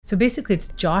So basically it's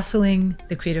jostling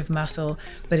the creative muscle,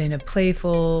 but in a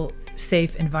playful,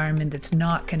 safe environment that's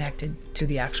not connected to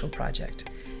the actual project.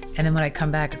 And then when I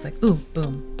come back, it's like, ooh,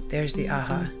 boom, there's the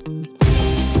aha.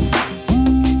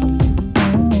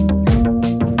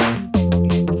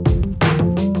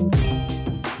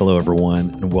 Hello,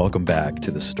 everyone, and welcome back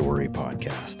to the Story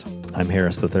Podcast. I'm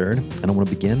Harris III, and I want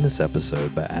to begin this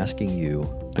episode by asking you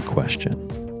a question.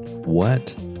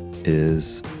 What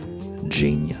is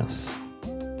genius?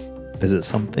 Is it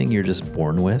something you're just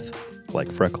born with,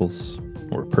 like freckles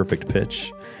or perfect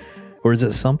pitch? Or is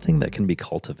it something that can be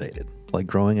cultivated, like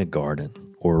growing a garden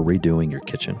or redoing your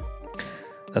kitchen?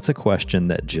 That's a question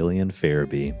that Gillian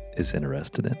Ferrabee is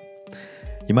interested in.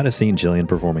 You might have seen Gillian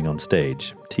performing on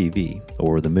stage, TV,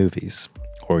 or the movies,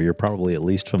 or you're probably at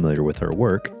least familiar with her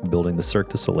work building the Cirque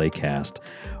du Soleil cast,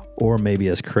 or maybe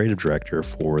as creative director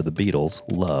for the Beatles'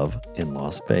 Love in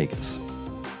Las Vegas.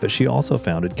 But she also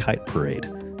founded Kite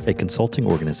Parade, a consulting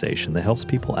organization that helps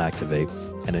people activate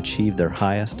and achieve their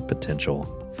highest potential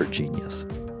for genius.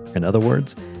 In other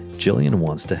words, Gillian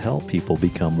wants to help people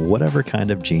become whatever kind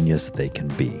of genius they can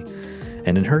be.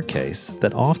 And in her case,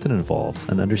 that often involves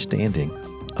an understanding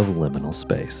of liminal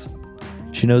space.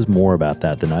 She knows more about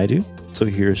that than I do, so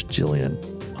here's Gillian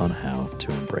on how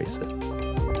to embrace it.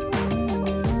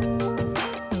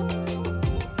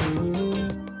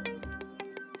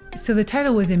 So the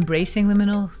title was Embracing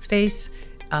Liminal Space,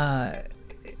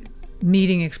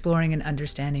 meeting, exploring, and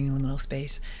understanding liminal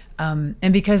space.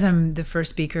 And because I'm the first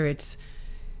speaker,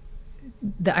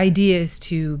 the idea is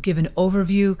to give an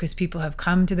overview because people have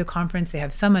come to the conference, they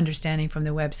have some understanding from the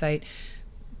website,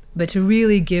 but to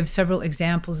really give several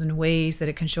examples and ways that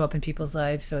it can show up in people's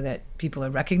lives so that people are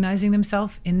recognizing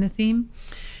themselves in the theme.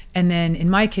 And then in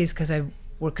my case, because I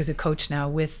work as a coach now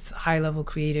with high-level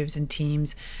creatives and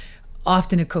teams,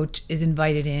 often a coach is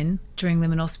invited in during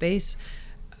liminal space.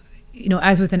 You know,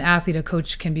 as with an athlete, a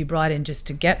coach can be brought in just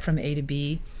to get from A to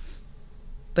B.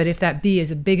 But if that B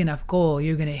is a big enough goal,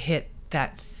 you're going to hit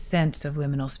that sense of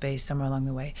liminal space somewhere along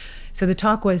the way. So the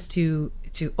talk was to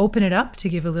open it up, to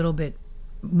give a little bit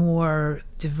more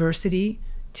diversity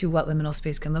to what liminal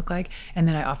space can look like. And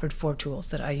then I offered 4 tools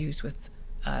that I use with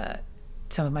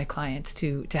some of my clients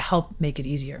to help make it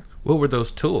easier. What were those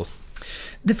tools?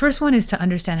 The first one is to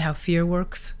understand how fear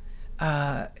works.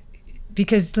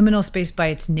 Because liminal space by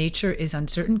its nature is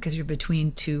uncertain because you're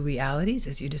between 2 realities,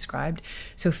 as you described.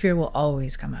 So fear will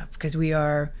always come up because we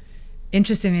are,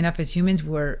 interestingly enough, as humans,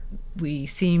 we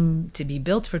seem to be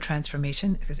built for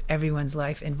transformation because everyone's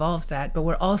life involves that, but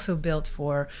we're also built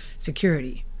for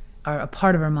security. A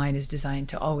part of our mind is designed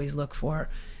to always look for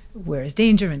where is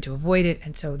danger and to avoid it.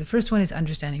 And so the first one is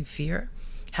understanding fear,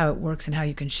 how it works and how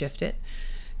you can shift it.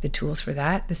 The tools for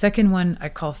that. The second one I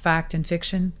call fact and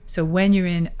fiction. So when you're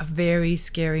in a very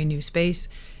scary new space,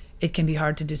 it can be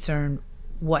hard to discern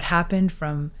what happened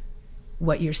from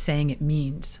what you're saying it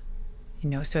means. You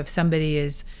know, so if somebody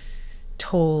is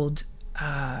told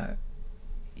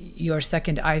your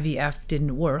second IVF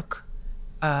didn't work,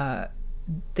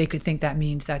 they could think that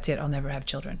means that's it, I'll never have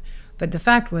children. But the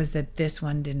fact was that this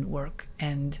one didn't work,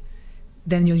 and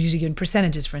then you'll usually give in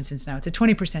percentages. For instance, now it's a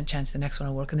 20% chance the next one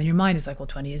will work, and then your mind is like, well,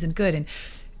 20 isn't good,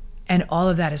 and all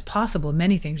of that is possible.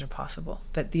 Many things are possible,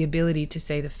 but the ability to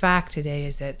say the fact today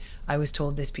is that I was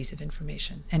told this piece of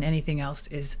information, and anything else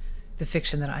is the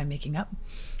fiction that I'm making up.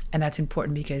 And that's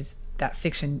important because that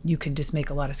fiction, you can just make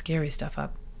a lot of scary stuff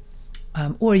up,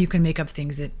 or you can make up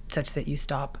things such that you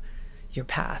stop your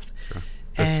path. Sure.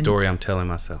 The story I'm telling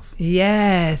myself.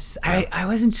 Yes, Yeah. I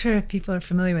wasn't sure if people are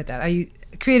familiar with that.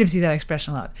 Creatives use that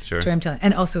expression a lot. Sure. Story I'm telling,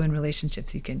 and also in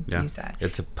relationships you can use that.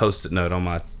 It's a Post-it note on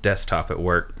my desktop at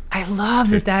work. I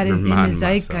love that is in the remind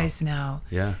zeitgeist myself. now.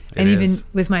 Yeah, and it even is.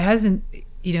 with my husband,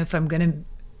 you know, if I'm going to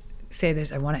say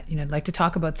this, I'd like to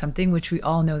talk about something, which we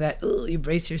all know that, you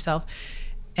brace yourself.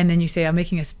 And then you say,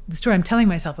 the story I'm telling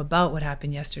myself about what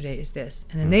happened yesterday is this.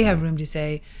 And then they have room to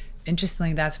say,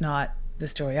 interestingly, that's not the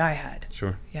story I had.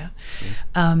 Sure. Yeah.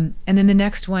 And then the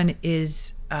next one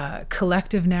is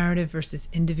collective narrative versus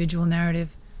individual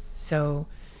narrative. So,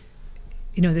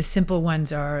 you know, the simple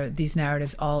ones are these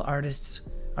narratives, all artists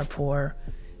are poor.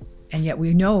 And yet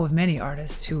we know of many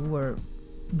artists who were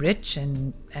rich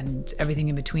and everything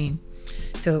in between.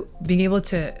 So being able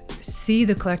to see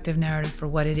the collective narrative for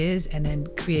what it is and then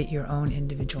create your own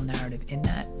individual narrative in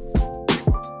that.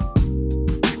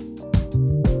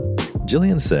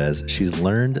 Gillian says she's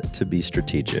learned to be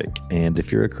strategic, and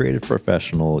if you're a creative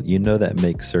professional, you know that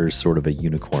makes her sort of a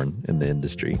unicorn in the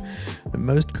industry.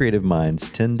 Most creative minds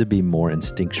tend to be more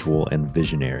instinctual and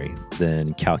visionary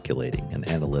than calculating and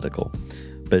analytical.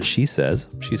 but she says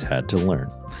she's had to learn.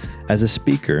 As a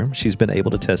speaker, she's been able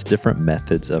to test different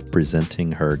methods of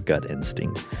presenting her gut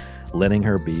instinct, letting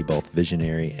her be both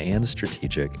visionary and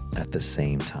strategic at the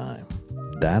same time.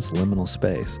 That's liminal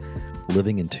space,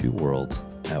 living in two worlds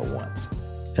at once.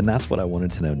 And that's what I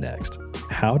wanted to know next.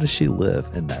 How does she live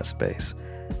in that space?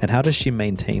 And how does she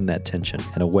maintain that tension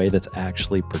in a way that's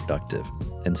actually productive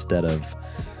instead of,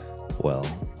 well,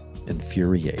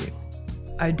 infuriating?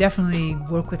 I definitely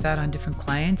work with that on different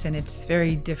clients, and it's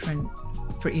very different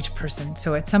for each person.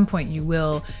 So at some point you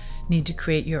will need to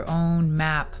create your own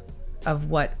map of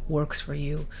what works for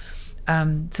you.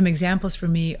 Some examples for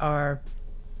me are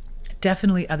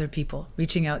definitely other people,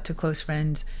 reaching out to close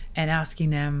friends and asking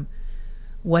them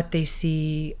what they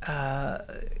see.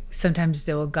 Sometimes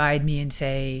they will guide me and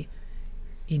say,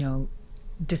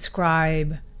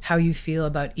 describe how you feel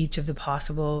about each of the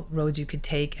possible roads you could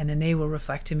take, and then they will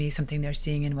reflect to me something they're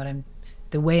seeing in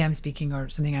the way I'm speaking, or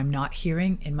something I'm not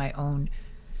hearing in my own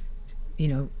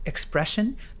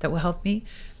expression that will help me.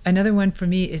 Another one for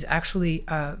me is actually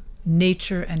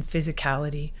nature and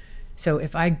physicality. So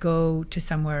if I go to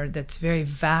somewhere that's very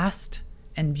vast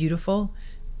and beautiful,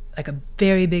 like a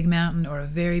very big mountain or a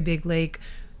very big lake,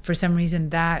 for some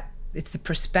reason that it's the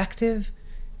perspective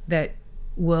that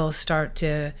will start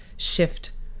to shift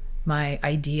my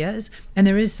ideas. And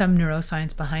there is some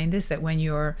neuroscience behind this, that when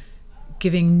you're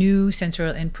giving new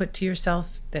sensorial input to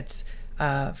yourself that's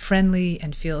friendly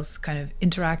and feels kind of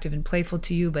interactive and playful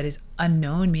to you, but is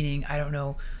unknown, meaning I don't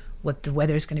know what the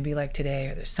weather is going to be like today,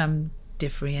 or there's some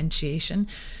differentiation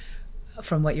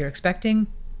from what you're expecting,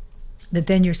 that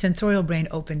then your sensorial brain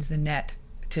opens the net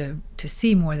to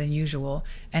see more than usual.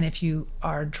 And if you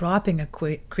are dropping a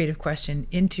creative question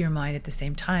into your mind at the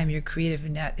same time, your creative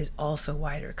net is also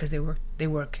wider, because they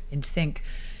work in sync.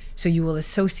 So you will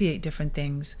associate different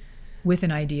things with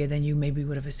an idea than you maybe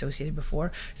would have associated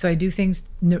before. So I do things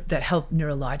that help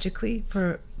neurologically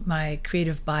for my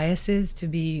creative biases to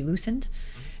be loosened.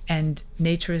 And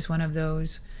nature is one of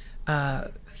those.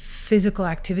 Physical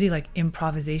activity like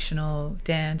improvisational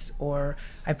dance, or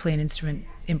I play an instrument,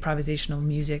 improvisational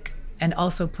music, and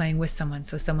also playing with someone,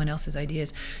 so someone else's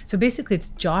ideas. So basically it's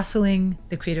jostling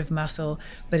the creative muscle,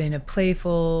 but in a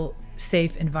playful,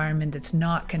 safe environment that's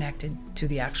not connected to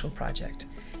the actual project.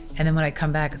 And then when I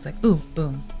come back, it's like, ooh,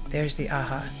 boom, there's the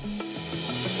aha.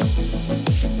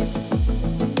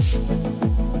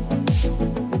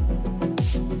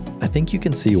 I think you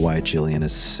can see why Gillian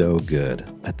is so good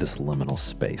at this liminal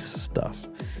space stuff.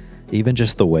 Even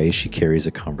just the way she carries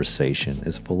a conversation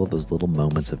is full of those little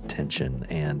moments of tension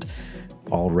and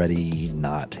already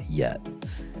not yet.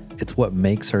 It's what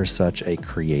makes her such a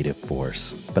creative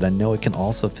force, but I know it can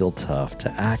also feel tough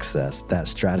to access that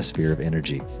stratosphere of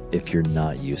energy if you're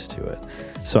not used to it.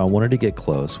 So I wanted to get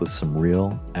close with some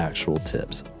real, actual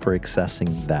tips for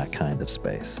accessing that kind of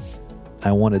space.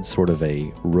 I wanted sort of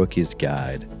a rookie's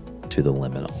guide to the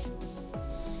liminal.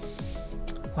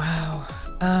 Wow.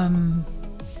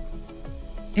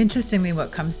 Interestingly,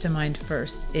 what comes to mind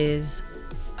first is,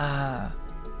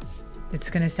 it's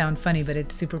going to sound funny, but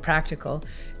it's super practical,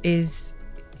 is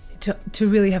to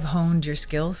really have honed your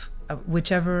skills,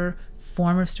 whichever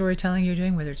form of storytelling you're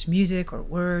doing, whether it's music or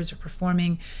words or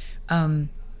performing.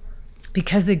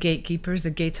 Because the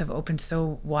gates have opened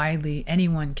so widely,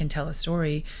 anyone can tell a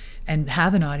story and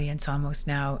have an audience almost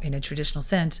now in a traditional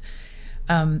sense.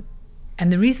 And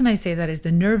the reason I say that is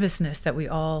the nervousness that we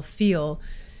all feel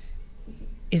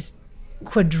is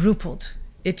quadrupled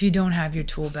if you don't have your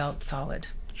tool belt solid.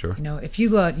 Sure. If you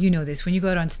go out, this, when you go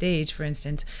out on stage, for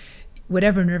instance,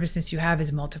 whatever nervousness you have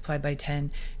is multiplied by 10.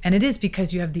 And it is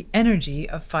because you have the energy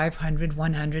of 500,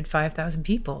 100, 5,000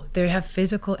 people. They have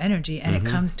physical energy, and it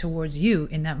comes towards you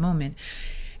in that moment.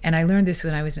 And I learned this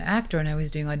when I was an actor and I was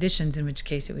doing auditions, in which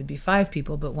case it would be 5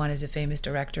 people, but one is a famous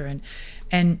director.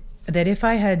 And that if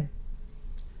I had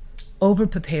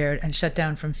over-prepared and shut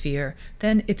down from fear,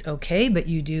 then it's okay, but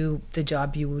you do the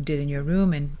job you did in your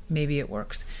room and maybe it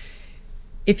works.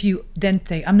 If you then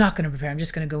say, I'm not going to prepare, I'm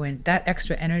just going to go in, that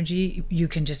extra energy, you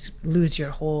can just lose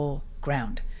your whole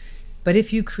ground. But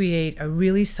if you create a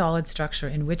really solid structure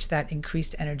in which that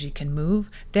increased energy can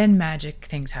move, then magic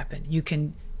things happen. You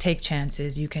can take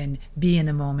chances, you can be in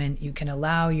the moment, you can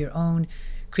allow your own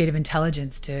creative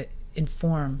intelligence to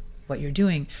inform what you're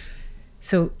doing.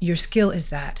 So your skill is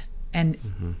that.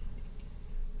 And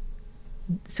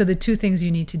so the two things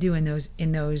you need to do in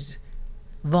those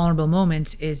vulnerable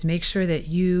moments is make sure that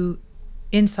you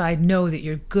inside know that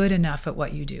you're good enough at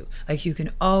what you do. Like you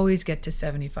can always get to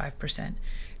 75%.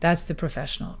 That's the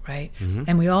professional, right?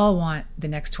 And we all want the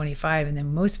next 25, and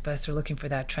then most of us are looking for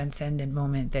that transcendent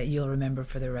moment that you'll remember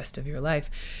for the rest of your life.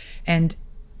 And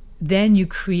then you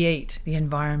create the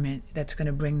environment that's going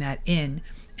to bring that in.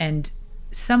 And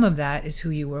some of that is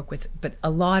who you work with, but a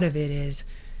lot of it is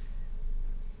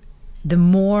the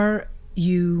more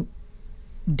you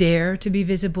dare to be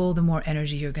visible, the more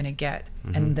energy you're going to get,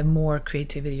 and the more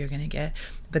creativity you're going to get.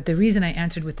 But the reason I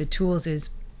answered with the tools is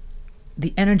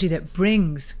the energy that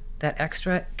brings that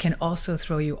extra can also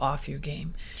throw you off your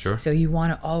game. Sure. So you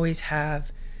want to always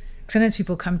have, sometimes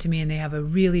people come to me and they have a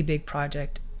really big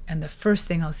project, and the first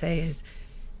thing I'll say is,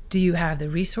 do you have the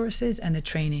resources and the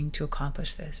training to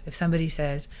accomplish this? If somebody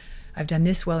says, I've done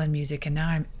this well in music and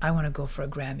now I want to go for a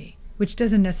Grammy, which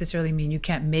doesn't necessarily mean you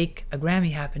can't make a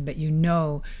Grammy happen, but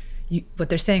what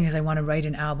they're saying is, I want to write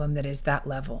an album that is that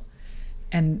level.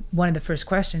 And one of the first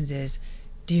questions is,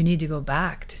 do you need to go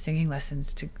back to singing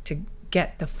lessons to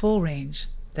get the full range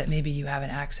that maybe you haven't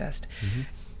accessed?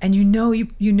 And you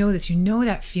know this,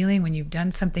 that feeling when you've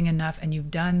done something enough and you've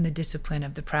done the discipline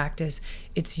of the practice,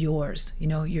 it's yours.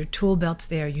 Your tool belt's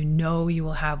there, you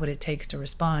will have what it takes to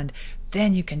respond.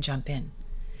 Then you can jump in.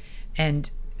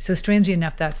 And so strangely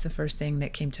enough, that's the first thing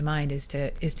that came to mind, is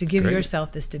to give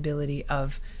yourself the stability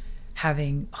of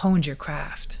having honed your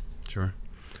craft. Sure.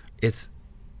 It's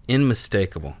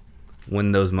unmistakable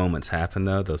when those moments happen,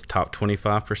 though, those top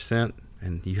 25%,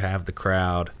 and you have the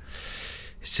crowd.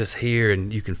 It's just here,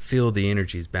 and you can feel the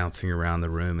energies bouncing around the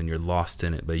room, and you're lost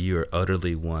in it, but you are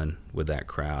utterly one with that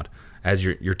crowd as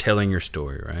you're telling your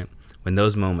story, right? When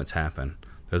those moments happen,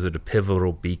 those are the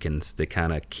pivotal beacons that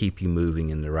kind of keep you moving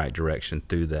in the right direction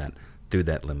through that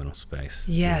liminal space.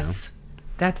 Yes,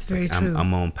 that's very true.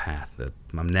 I'm on path.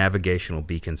 My navigational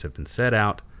beacons have been set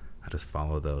out. I just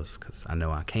follow those because I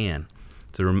know I can.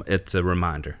 It's a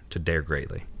reminder to dare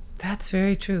greatly. That's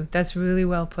very true. That's really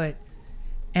well put.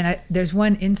 And there's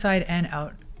one inside and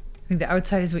out. I think the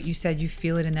outside is what you said. You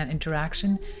feel it in that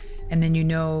interaction, and then you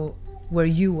know where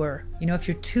you were. If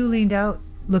you're too leaned out,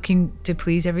 looking to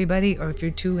please everybody, or if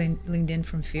you're too leaned in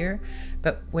from fear.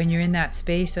 But when you're in that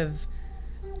space of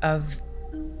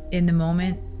in the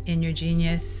moment, in your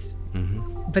genius.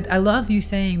 But I love you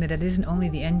saying that it isn't only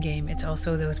the end game, it's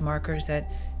also those markers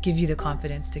that give you the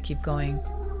confidence to keep going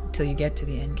until you get to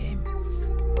the end game.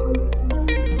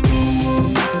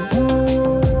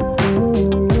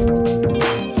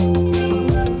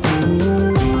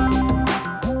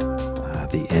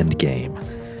 The end game.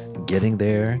 Getting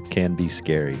there can be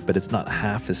scary, but it's not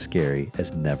half as scary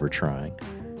as never trying.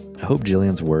 I hope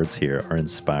Gillian's words here are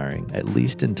inspiring, at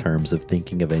least in terms of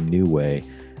thinking of a new way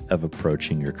of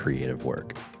approaching your creative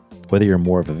work. Whether you're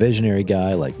more of a visionary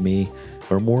guy like me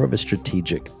or more of a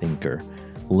strategic thinker,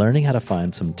 learning how to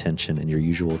find some tension in your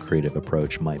usual creative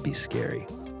approach might be scary,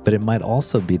 but it might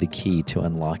also be the key to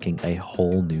unlocking a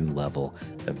whole new level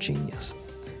of genius.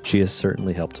 She has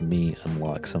certainly helped me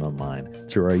unlock some of mine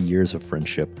through our years of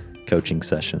friendship, coaching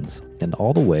sessions, and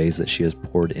all the ways that she has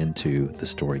poured into the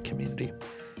Story community.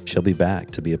 She'll be back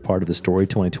to be a part of the Story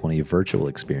 2020 virtual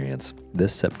experience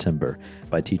this September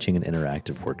by teaching an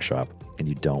interactive workshop, and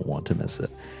you don't want to miss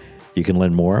it. You can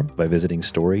learn more by visiting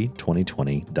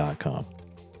story2020.com.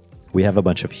 We have a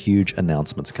bunch of huge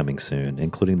announcements coming soon,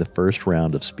 including the first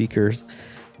round of speakers,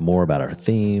 more about our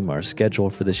theme, our schedule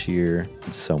for this year,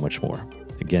 and so much more.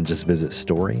 Again, just visit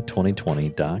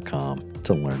story2020.com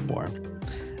to learn more.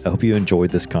 I hope you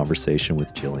enjoyed this conversation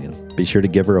with Gillian. Be sure to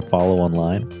give her a follow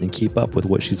online and keep up with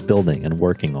what she's building and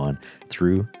working on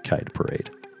through Kite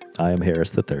Parade. I am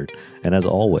Harris III, and as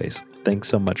always, thanks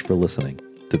so much for listening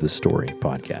to the Story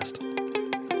Podcast.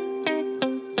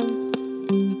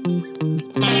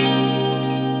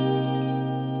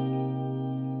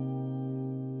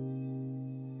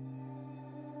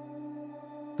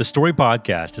 The Story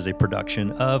Podcast is a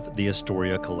production of the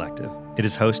Astoria Collective. It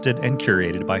is hosted and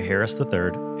curated by Harris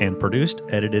III and produced,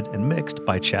 edited, and mixed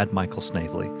by Chad Michael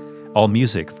Snavely. All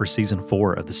music for Season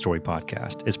 4 of the Story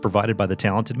Podcast is provided by the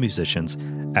talented musicians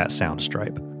at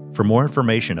Soundstripe. For more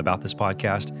information about this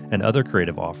podcast and other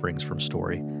creative offerings from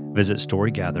Story, visit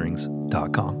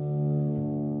storygatherings.com.